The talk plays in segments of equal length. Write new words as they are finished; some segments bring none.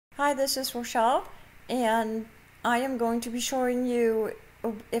Hi, this is Rochelle, and I am going to be showing you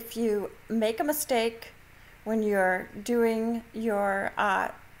if you make a mistake when you're doing your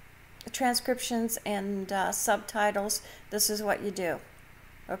transcriptions and subtitles, this is what you do.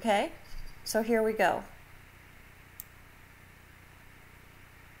 Okay? So here we go.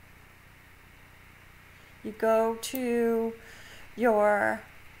 You go to your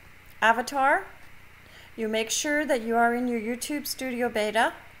avatar. You make sure that you are in your YouTube Studio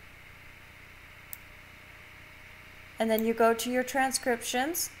Beta. And then you go to your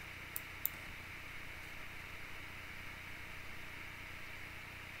transcriptions.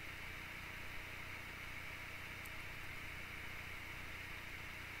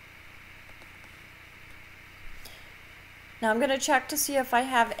 Now I'm going to check to see if I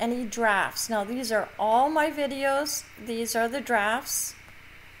have any drafts. Now these are all my videos. These are the drafts.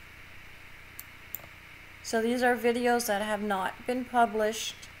 So these are videos that have not been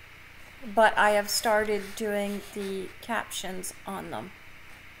published, but I have started doing the captions on them.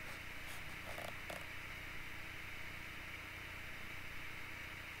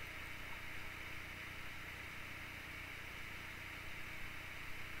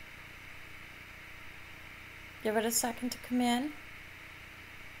 Give it a second to come in.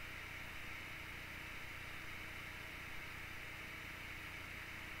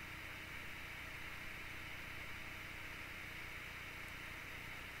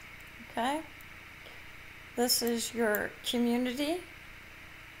 Okay. This is your community.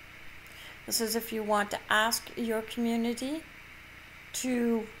 This is if you want to ask your community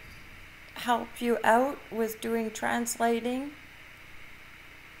to help you out with doing translating.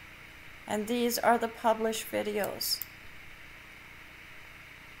 And these are the published videos.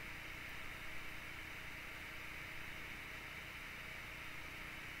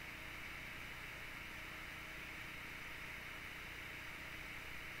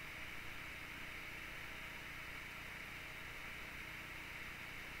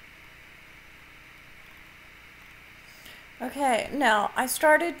 Okay, now I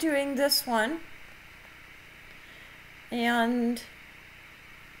started doing this one, and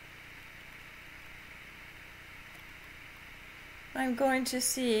I'm going to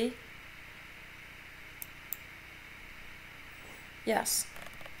see, yes,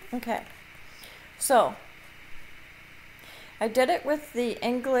 okay, so I did it with the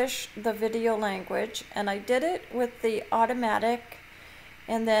English, the video language, and I did it with the automatic,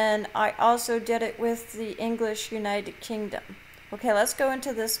 and then I also did it with the English United Kingdom. Okay, let's go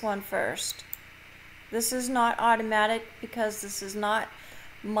into this one first. This is not automatic because this is not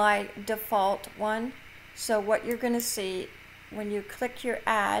my default one. So what you're going to see when you click your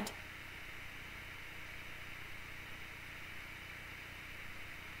add,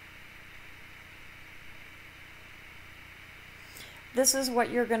 this is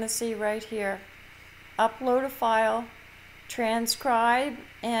what you're going to see right here. Upload a file, transcribe,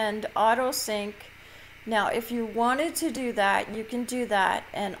 and auto sync. Now if you wanted to do that, you can do that,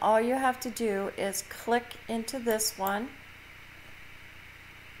 and all you have to do is click into this one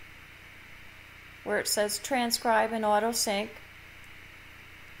where it says transcribe and auto sync.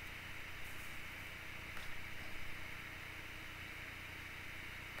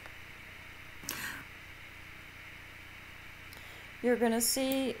 You're going to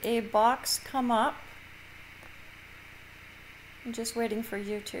see a box come up. I'm just waiting for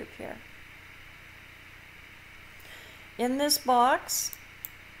YouTube here. In this box,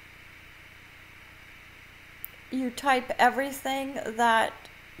 you type everything that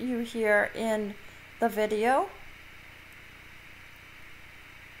you hear in the video.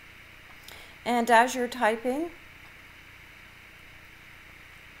 And as you're typing,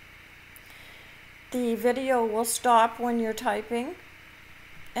 the video will stop when you're typing,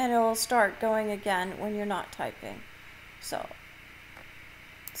 and it will start going again when you're not typing. So,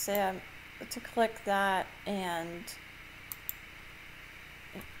 say I'm to click that, and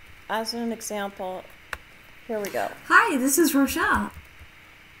as an example, here we go. Hi, this is Rochelle.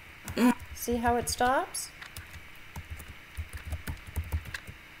 See how it stops?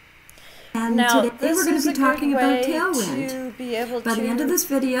 And now, today we're going to be talking about Tailwind. To be able By to the end of this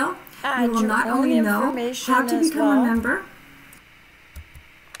video, you will not own only know how to become a member,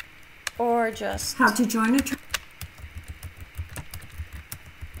 or just how to join a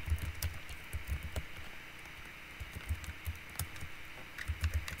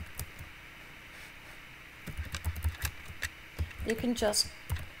you can just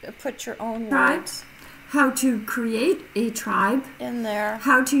put your own tribe, words, how to create a tribe in there,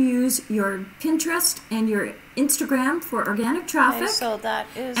 how to use your Pinterest and your Instagram for organic traffic, okay, so that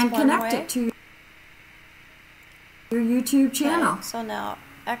is and one connect way. it to your YouTube channel. Okay, so now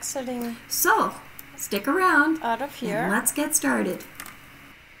exiting So, stick around out of here. and let's get started.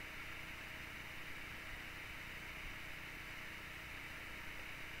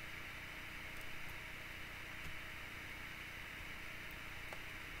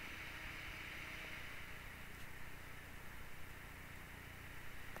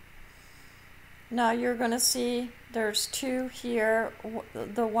 Now you're going to see there's two here,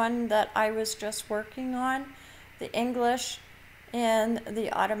 the one that I was just working on, the English and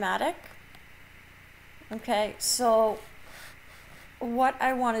the automatic. Okay, so what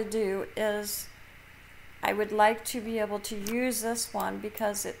I want to do is I would like to be able to use this one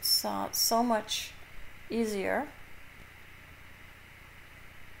because it's so much easier.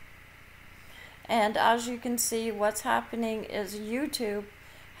 And as you can see, what's happening is YouTube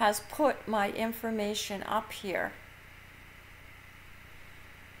has put my information up here.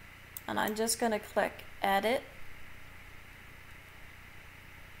 And I'm just going to click edit.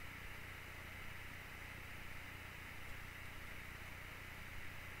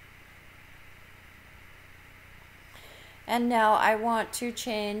 And now I want to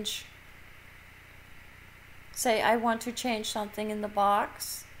change, say I want to change something in the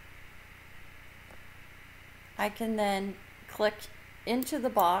box. I can then click into the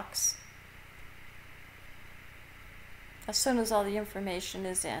box as soon as all the information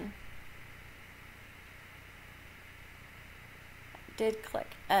is in. I did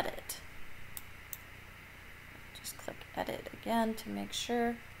click edit. Just click edit again to make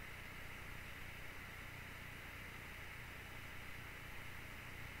sure.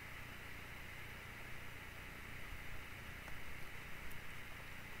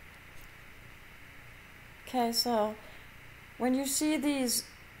 Okay, so when you see these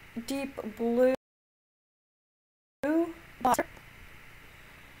deep blue boxes,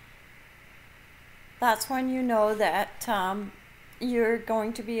 that's when you know that you're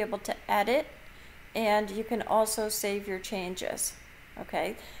going to be able to edit, and you can also save your changes.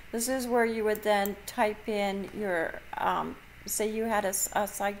 Okay, this is where you would then type in your, say you had a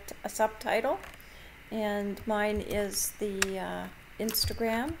subtitle, and mine is the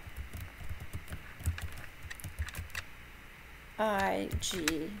Instagram.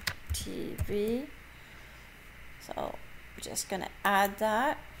 IGTV. So I'm just going to add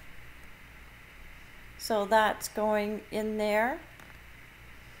that. So that's going in there.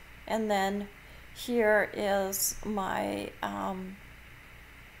 And then here is my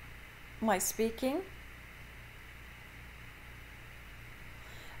my speaking.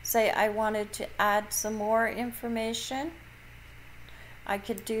 Say I wanted to add some more information, I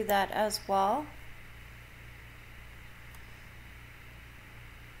could do that as well.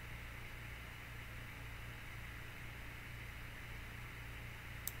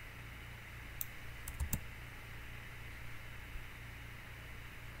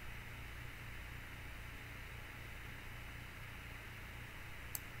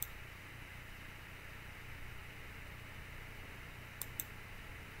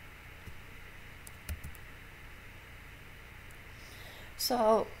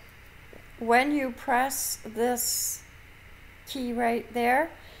 So when you press this key right there,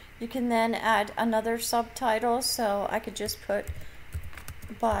 you can then add another subtitle. So I could just put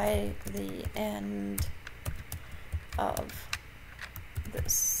by the end of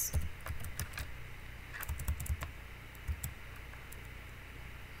this.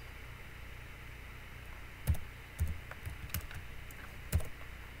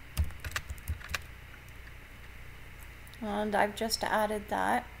 And I've just added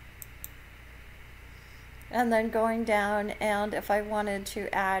that. And then going down, and if I wanted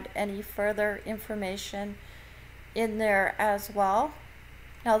to add any further information in there as well.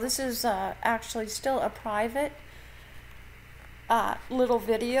 Now this is actually still a private little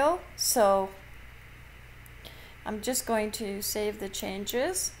video, so I'm just going to save the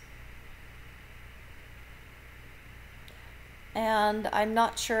changes. And I'm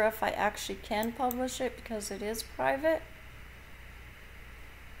not sure if I actually can publish it because it is private.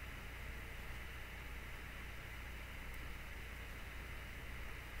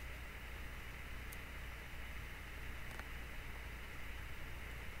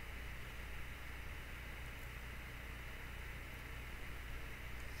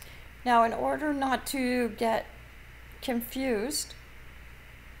 Now, in order not to get confused,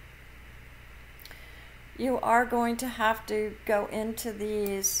 you are going to have to go into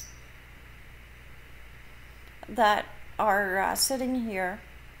these that are sitting here.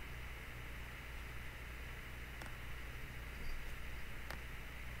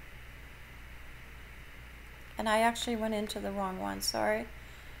 And I actually went into the wrong one, sorry.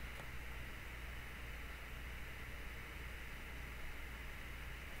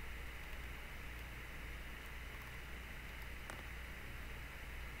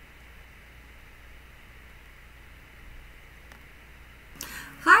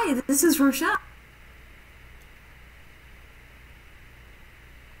 Hi, this is Rochelle.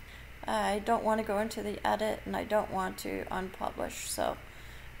 I don't want to go into the edit and I don't want to unpublish, so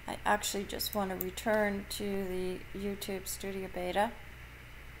I actually just want to return to the YouTube Studio Beta.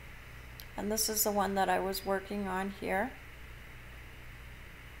 And this is the one that I was working on here.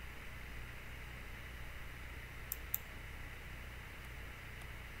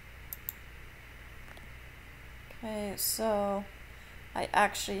 Okay, so I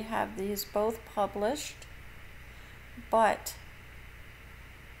actually have these both published, but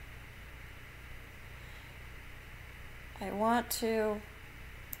I want to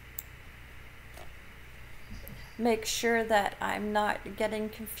make sure that I'm not getting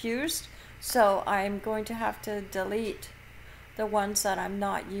confused, so I'm going to have to delete the ones that I'm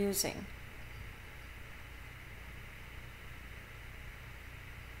not using.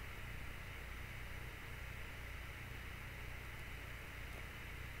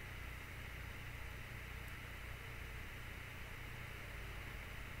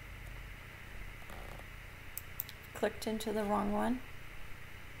 Clicked into the wrong one.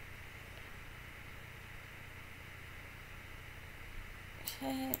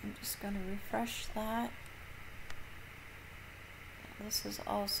 Okay, I'm just going to refresh that. This is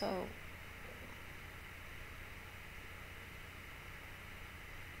also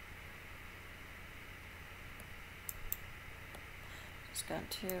just going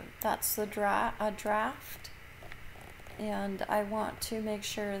to, that's the draft, and I want to make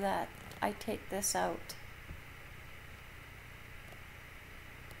sure that I take this out.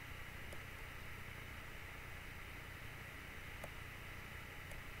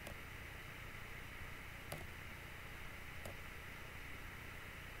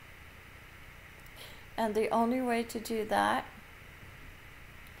 And the only way to do that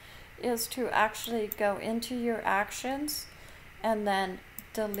is to actually go into your actions and then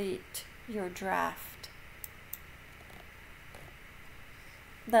delete your draft.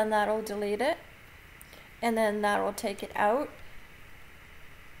 Then that'll delete it, and then that'll take it out.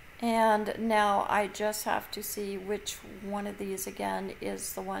 And now I just have to see which one of these again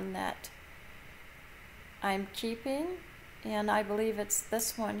is the one that I'm keeping, and I believe it's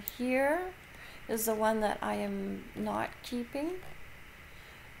this one here is the one that I am not keeping.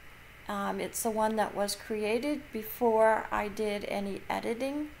 It's the one that was created before I did any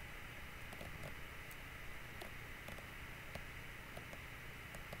editing.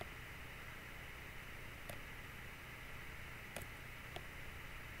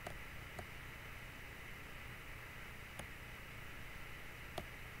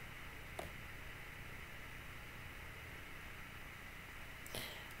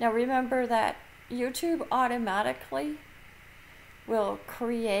 Now remember that YouTube automatically will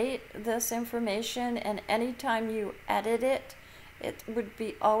create this information, and anytime you edit it, it would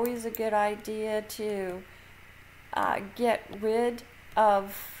be always a good idea to get rid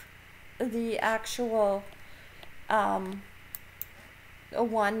of the actual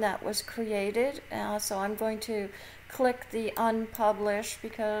one that was created. So I'm going to click the unpublish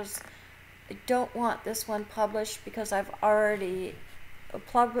because I don't want this one published, because I've already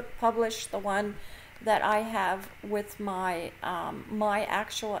published the one that I have with my my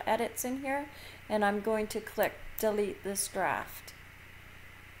actual edits in here, and I'm going to click delete this draft.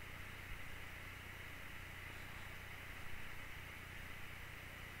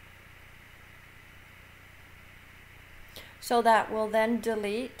 So that will then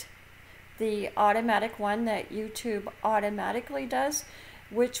delete the automatic one that YouTube automatically does,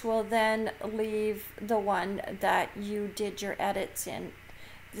 which will then leave the one that you did your edits in.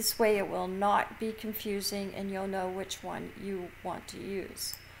 This way it will not be confusing and you'll know which one you want to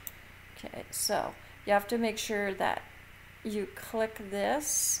use. Okay, so you have to make sure that you click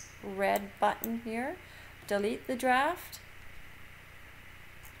this red button here, delete the draft.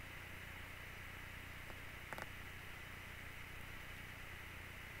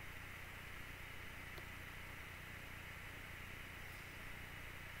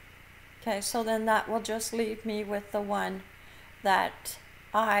 Okay, so then that will just leave me with the one that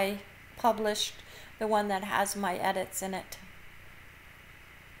I published, the one that has my edits in it.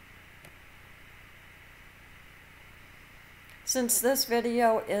 Since this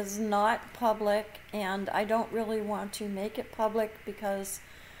video is not public, and I don't really want to make it public because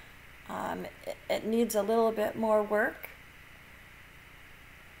it needs a little bit more work,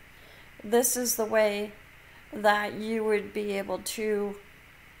 this is the way that you would be able to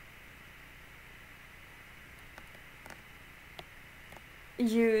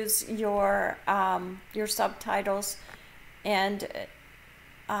use your subtitles and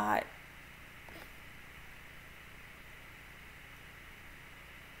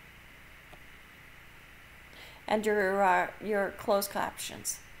and your closed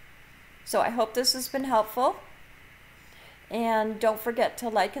captions. So I hope this has been helpful, and don't forget to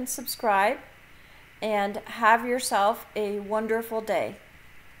like and subscribe, and have yourself a wonderful day.